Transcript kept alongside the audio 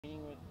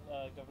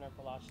Governor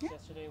Palacios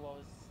yesterday. What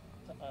was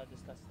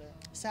discussed there?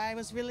 So I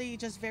was really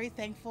just very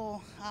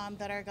thankful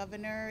that our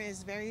governor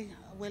is very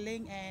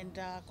willing and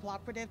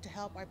cooperative to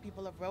help our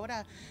people of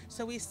Rota.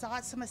 So we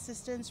sought some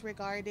assistance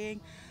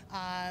regarding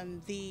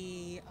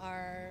the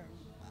our.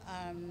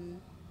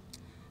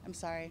 I'm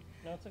sorry.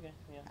 No, it's okay.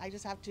 Yeah. I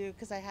just have to,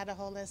 because I had a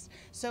whole list.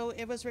 So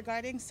it was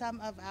regarding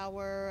some of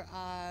our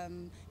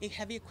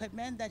heavy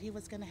equipment that he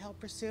was going to help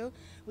pursue.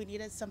 We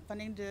needed some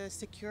funding to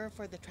secure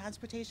for the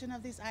transportation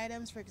of these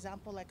items, for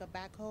example, like a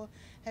backhoe,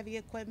 heavy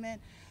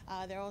equipment.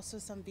 There are also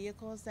some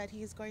vehicles that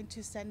he's going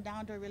to send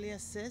down to really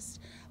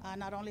assist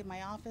not only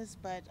my office,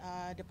 but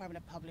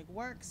Department of Public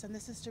Works. And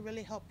this is to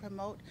really help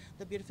promote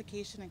the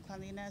beautification and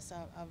cleanliness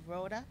of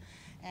Rota.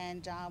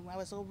 And I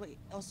was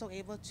also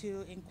able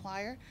to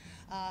inquire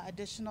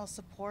additional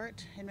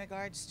support in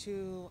regards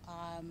to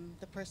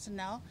the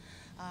personnel.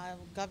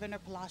 Governor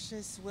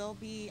Palacios will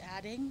be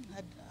adding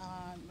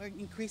or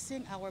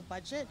increasing our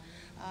budget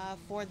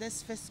for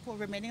this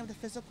remaining of the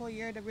fiscal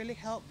year to really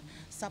help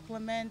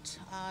supplement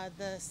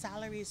the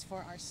salaries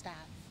for our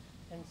staff.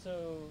 And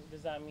so,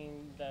 does that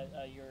mean that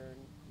you're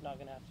not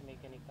going to have to make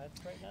any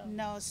cuts right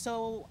now? No.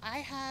 So I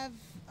have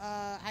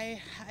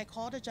I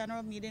called a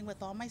general meeting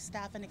with all my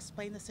staff and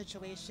explained the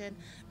situation,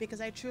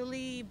 because I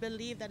truly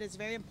believe that it's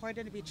very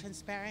important to be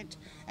transparent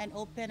and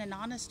open and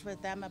honest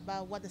with them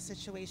about what the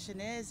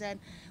situation is. And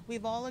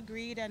we've all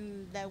agreed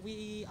and that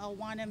we all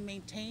want to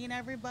maintain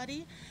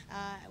everybody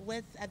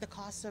at the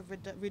cost of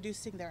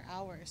reducing their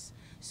hours.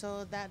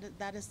 So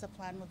that is the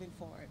plan moving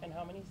forward. And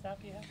how many staff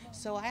do you have now?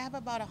 So I have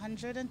about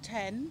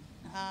 110,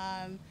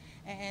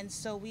 and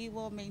so we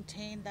will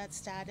maintain that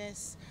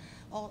status.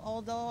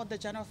 Although the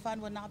general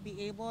fund will not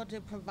be able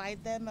to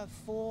provide them a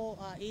full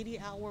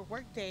 80-hour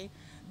workday,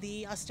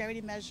 the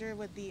austerity measure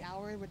with the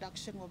hour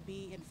reduction will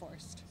be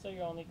enforced. So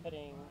you're only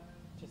cutting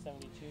to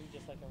 72,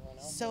 just like everyone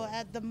else? So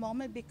at the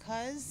moment,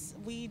 because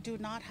we do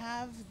not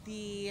have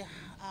the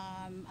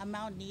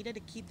amount needed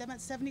to keep them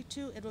at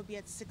 72, it will be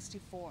at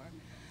 64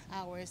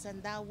 hours,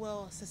 and that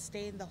will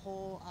sustain the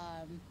whole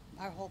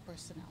our whole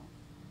personnel.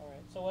 All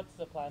right. So what's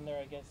the plan there?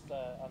 I guess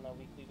on a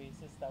weekly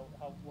basis,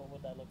 what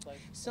would that look like?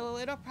 So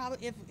it'll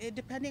probably,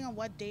 depending on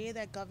what day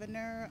that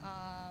governor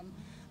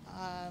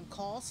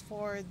calls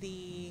for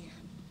the,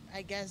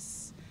 I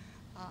guess,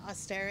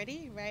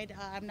 austerity, right?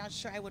 I'm not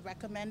sure. I would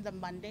recommend the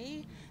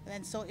Monday,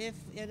 and so if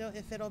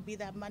it'll be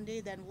that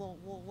Monday, then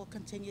we'll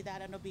continue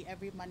that, and it'll be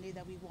every Monday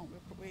that we won't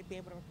be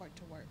able to report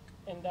to work.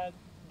 And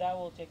that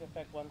will take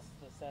effect once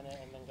the Senate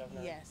and then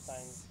Governor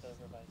signs the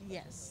revised budget.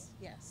 Yes.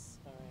 Right? Yes.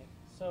 All right.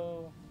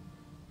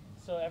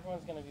 So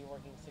everyone's going to be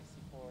working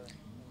 64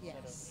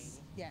 instead of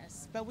 80.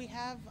 Yes, but we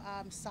have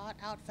sought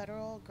out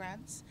federal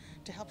grants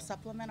to help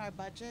supplement our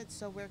budget,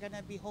 so we're going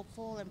to be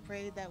hopeful and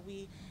pray that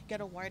we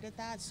get awarded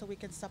that so we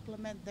can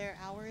supplement their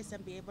hours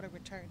and be able to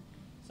return.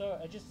 So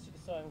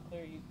so I'm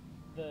clear,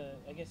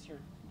 I guess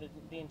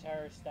the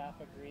entire staff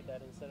agreed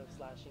that instead of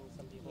slashing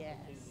some people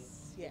completely,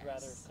 you'd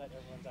rather cut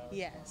everyone's hours.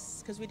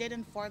 Yes, because we did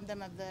inform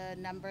them of the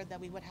number that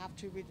we would have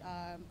to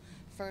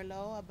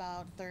furlough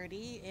about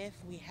 30 if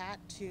we had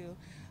to.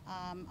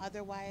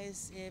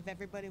 Otherwise, if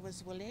everybody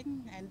was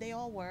willing, and they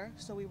all were,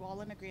 so we were all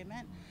in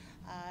agreement,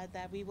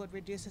 that we would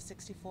reduce to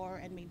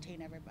 64 and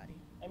maintain everybody.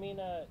 I mean,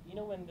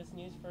 when this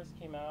news first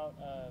came out,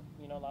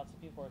 lots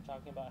of people were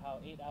talking about how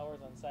 8 hours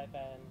on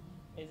Saipan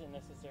isn't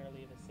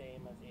necessarily the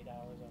same as 8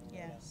 hours on Rota.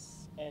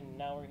 Yes. And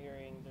now we're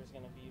hearing there's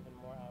going to be even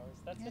more hours.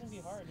 That's going to be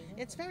hard, isn't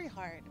it? It's very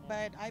hard,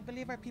 but I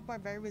believe our people are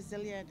very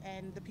resilient,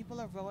 and the people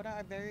of Rota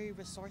are very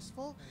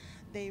resourceful.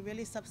 They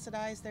really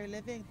subsidize their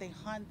living. They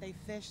hunt, they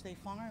fish, they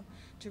farm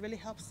to really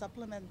help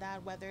supplement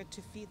that, whether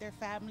to feed their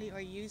family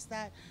or use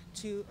that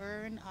to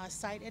earn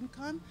side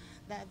income.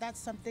 That's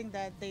something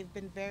that they've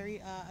been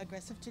very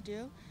aggressive to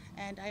do,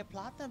 and I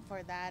applaud them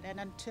for that. And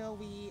until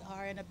we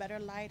are in a better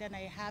light, and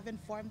I have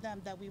informed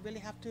them that we really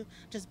have to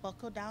just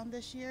buckle down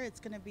this year. It's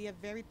going to be a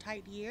very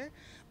tight year,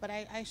 but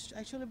I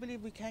truly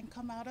believe we can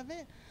come out of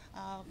it.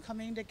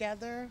 Coming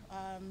together,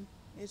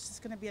 it's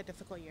just going to be a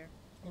difficult year.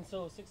 And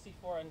so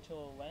 64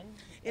 until when?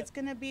 It's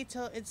going to be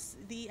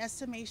the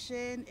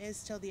estimation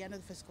is till the end of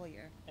the fiscal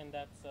year. And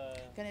that's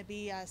going to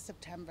be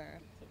September.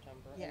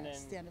 September. Yes, and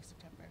then the end of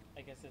September.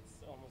 I guess it's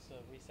almost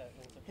a reset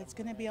in September. It's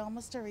going to be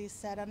almost a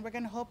reset, and we're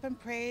going to hope and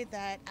pray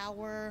that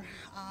our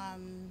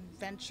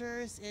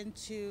ventures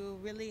into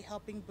really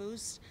helping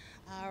boost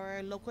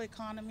our local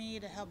economy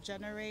to help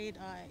generate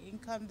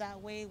income that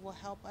way will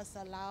help us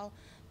allow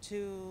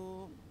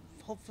to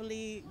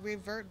hopefully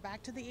revert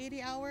back to the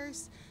 80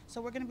 hours.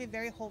 So we're going to be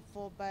very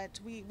hopeful, but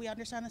we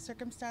understand the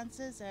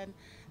circumstances,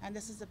 and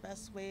this is the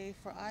best way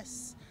for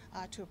us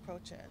to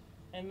approach it.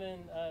 And then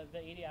the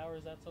 80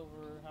 hours, that's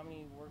over how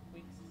many work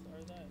weeks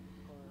are that?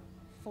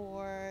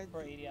 For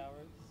 80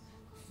 hours?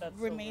 That's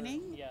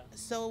remaining? Over, yeah.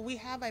 So we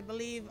have, I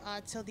believe,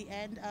 till the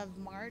end of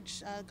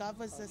March. Gov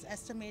was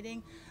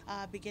estimating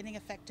beginning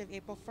effective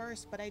April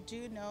 1st, but I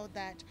do know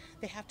that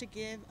they have to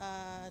give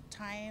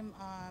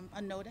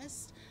a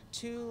notice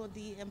to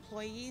the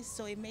employees.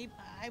 So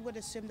I would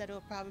assume that it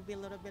will probably be a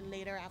little bit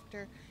later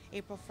after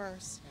April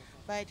 1st. Okay.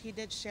 but he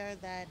did share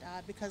that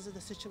because of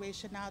the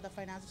situation now, the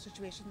financial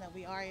situation that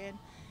we are in,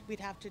 we'd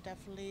have to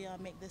definitely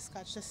make this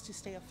cut just to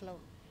stay afloat.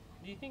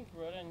 Do you think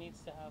Rota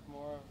needs to have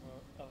more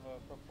of a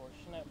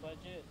proportionate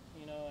budget?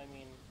 You know, I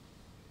mean,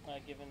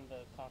 given the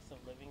cost of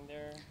living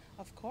there?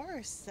 Of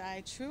course,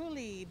 I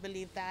truly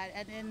believe that,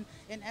 and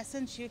in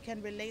essence, you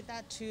can relate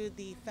that to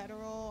the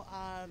federal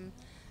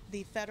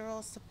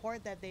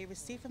support that they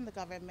receive from the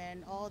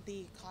government, all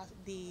the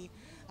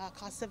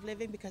cost of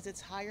living, because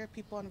it's higher.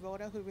 People in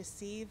Rota who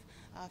receive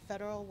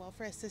federal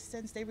welfare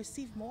assistance, they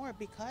receive more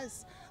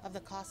because of the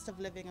cost of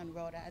living in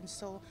Rota. And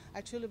so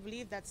I truly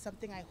believe that's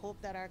something I hope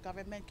that our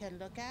government can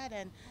look at,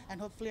 and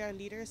hopefully our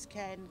leaders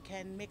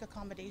can make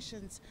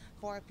accommodations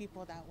for our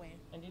people that way.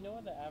 And do you know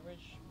what the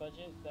average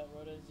budget that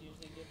Rota is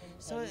usually given,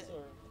 So, or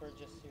for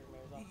just your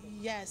mayor's office?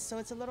 yes, so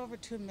it's a little over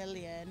 2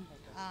 million,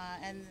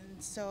 Okay. and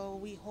so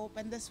we hope,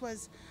 and this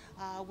was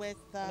with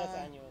And that's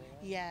annually, right?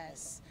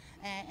 yes,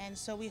 and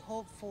so we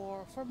hope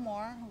for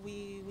more.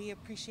 We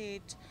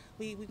appreciate.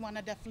 We want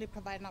to definitely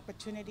provide an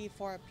opportunity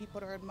for people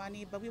to earn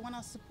money, but we want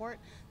to support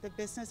the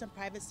business and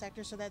private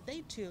sector so that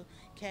they too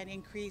can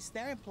increase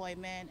their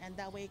employment, and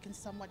that way it can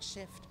somewhat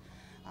shift.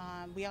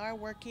 We are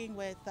working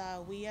with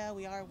WIA,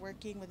 we are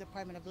working with the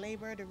Department of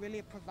Labor to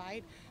really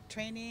provide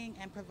training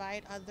and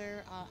provide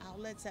other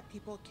outlets that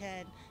people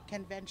can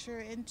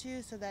venture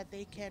into so that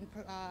they can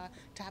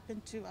tap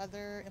into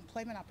other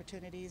employment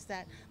opportunities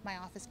that my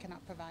office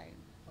cannot provide.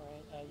 All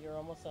right, you're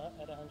almost at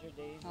 100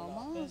 days in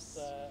Almost.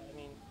 office. I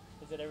mean,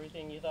 is it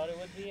everything you thought it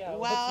would be? Well,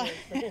 What's your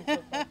experience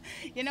so far?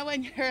 you know,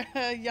 when you're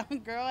a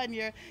young girl and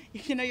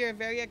you're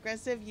very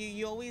aggressive,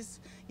 you always,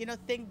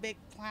 think big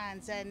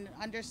plans, and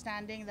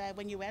understanding that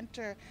when you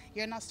enter,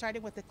 you're not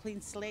starting with a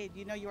clean slate.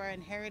 You are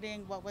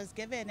inheriting what was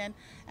given, and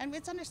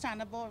it's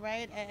understandable,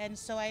 right? And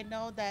so I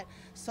know that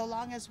so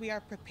long as we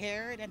are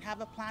prepared and have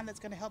a plan that's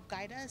going to help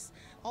guide us,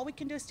 all we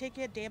can do is take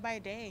it day by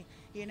day.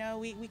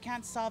 We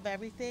can't solve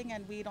everything,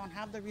 and we don't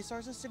have the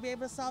resources to be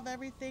able to solve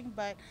everything,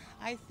 but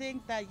I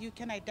think that you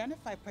can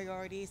identify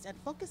priorities and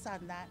focus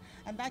on that,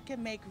 and that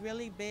can make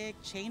really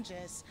big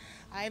changes.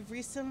 I've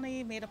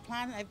recently made a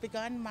plan. I've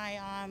begun my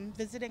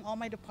visiting all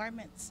my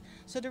departments,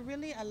 so to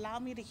really allow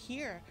me to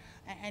hear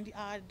and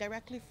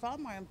directly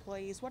from our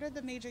employees what are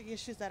the major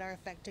issues that are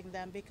affecting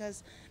them,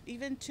 because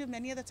even too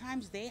many of the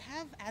times they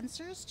have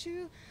answers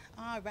to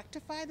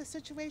rectify the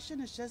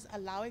situation. It's just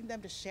allowing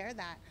them to share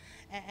that,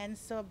 and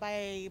so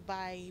by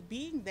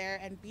being there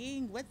and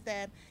being with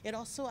them, it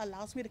also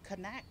allows me to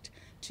connect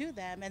to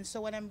them. And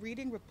so when I'm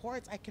reading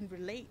reports, I can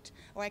relate,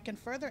 or I can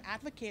further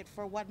advocate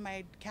for what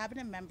my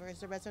cabinet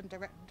members, the resident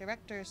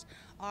directors,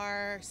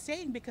 are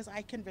saying, because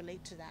I can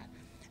relate to that.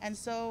 And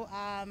so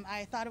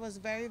I thought it was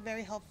very,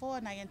 very helpful,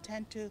 and I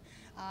intend to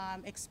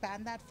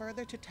expand that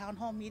further to town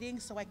hall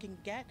meetings so I can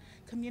get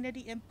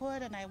community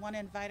input, and I want to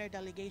invite our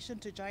delegation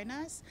to join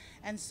us.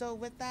 And so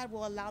with that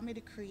will allow me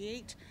to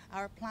create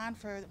our plan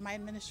for my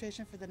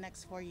administration for the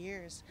next 4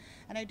 years.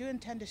 And I do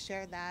intend to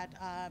share that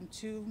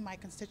to my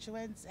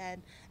constituents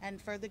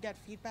and further get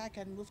feedback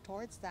and move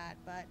towards that.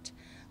 But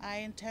I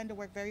intend to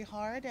work very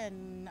hard,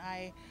 and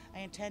I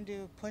intend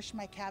to push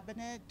my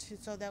cabinet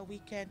so that we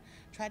can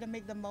try to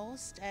make the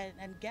most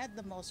and get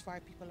the most for our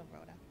people of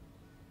Rota.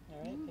 All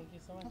right, thank you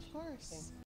so much. Of course. Thanks.